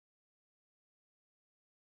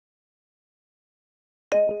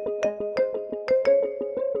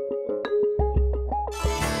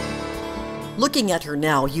Looking at her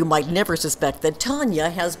now, you might never suspect that Tanya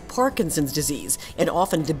has Parkinson's disease, an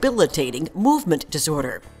often debilitating movement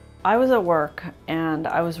disorder. I was at work and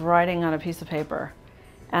I was writing on a piece of paper,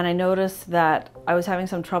 and I noticed that I was having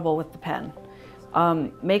some trouble with the pen.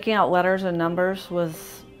 Making out letters and numbers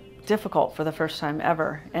was difficult for the first time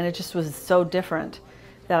ever, and it just was so different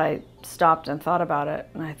that I stopped and thought about it,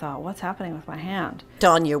 and I thought, what's happening with my hand?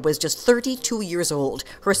 Tanya was just 32 years old.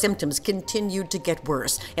 Her symptoms continued to get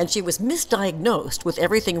worse, and she was misdiagnosed with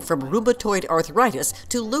everything from rheumatoid arthritis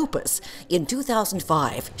to lupus. In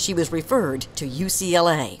 2005, she was referred to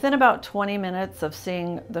UCLA. Within about 20 minutes of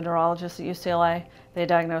seeing the neurologist at UCLA, they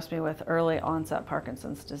diagnosed me with early onset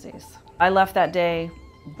Parkinson's disease. I left that day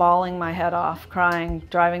bawling my head off, crying,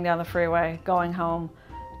 driving down the freeway, going home,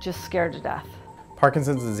 just scared to death.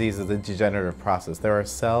 Parkinson's disease is a degenerative process. There are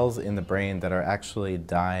cells in the brain that are actually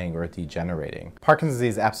dying or degenerating. Parkinson's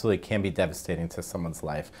disease absolutely can be devastating to someone's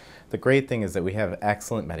life. The great thing is that we have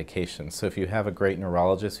excellent medications. So if you have a great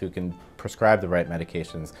neurologist who can prescribe the right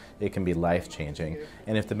medications, it can be life-changing.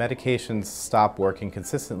 And if the medications stop working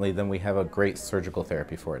consistently, then we have a great surgical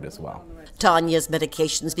therapy for it as well. Tanya's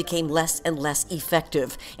medications became less and less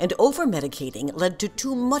effective, and over-medicating led to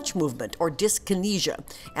too much movement or dyskinesia.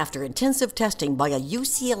 After intensive testing by a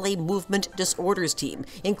UCLA movement disorders team,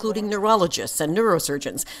 including neurologists and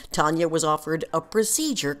neurosurgeons, Tanya was offered a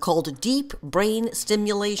procedure called deep brain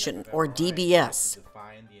stimulation, or DBS.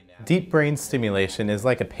 Deep brain stimulation is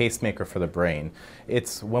like a pacemaker for the brain.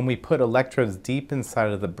 It's when we put electrodes deep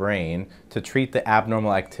inside of the brain to treat the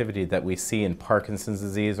abnormal activity that we see in Parkinson's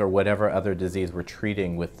disease or whatever other disease we're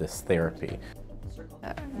treating with this therapy.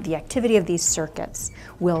 The activity of these circuits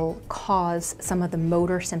will cause some of the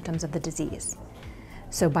motor symptoms of the disease.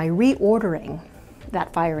 So by reordering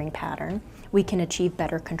that firing pattern, we can achieve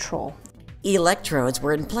better control. Electrodes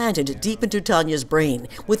were implanted deep into Tanya's brain,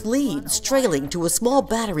 with leads trailing to a small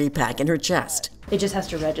battery pack in her chest. It just has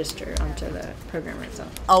to register onto the programmer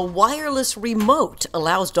itself. A wireless remote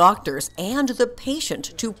allows doctors and the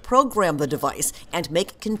patient to program the device and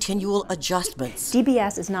make continual adjustments.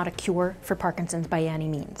 DBS is not a cure for Parkinson's by any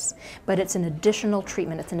means, but it's an additional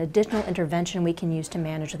treatment. It's an additional intervention we can use to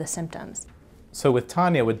manage the symptoms. So with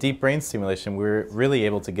Tanya, with deep brain stimulation, we're really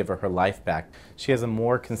able to give her life back. She has a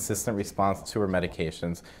more consistent response to her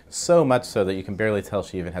medications, so much so that you can barely tell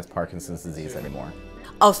she even has Parkinson's disease anymore.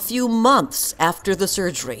 A few months after the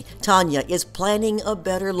surgery, Tanya is planning a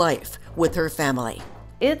better life with her family.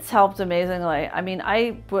 It's helped amazingly. I mean,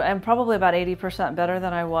 I'm probably about 80% better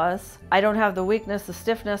than I was. I don't have the weakness, the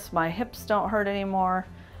stiffness, my hips don't hurt anymore.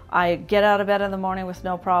 I get out of bed in the morning with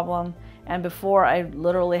no problem, and before I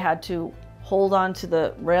literally had to hold on to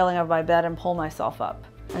the railing of my bed and pull myself up.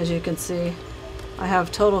 As you can see, I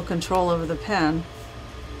have total control over the pen,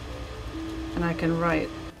 and I can write.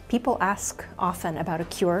 People ask often about a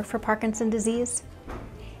cure for Parkinson's disease,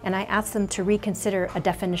 and I ask them to reconsider a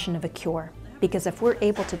definition of a cure. Because if we're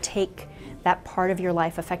able to take that part of your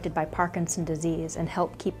life affected by Parkinson's disease and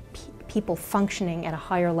help keep people functioning at a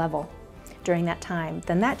higher level during that time,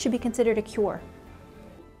 then that should be considered a cure.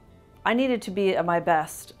 I needed to be at my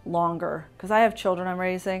best longer because I have children I'm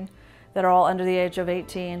raising that are all under the age of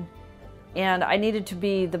 18, and I needed to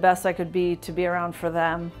be the best I could be to be around for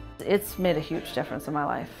them. It's made a huge difference in my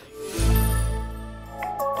life.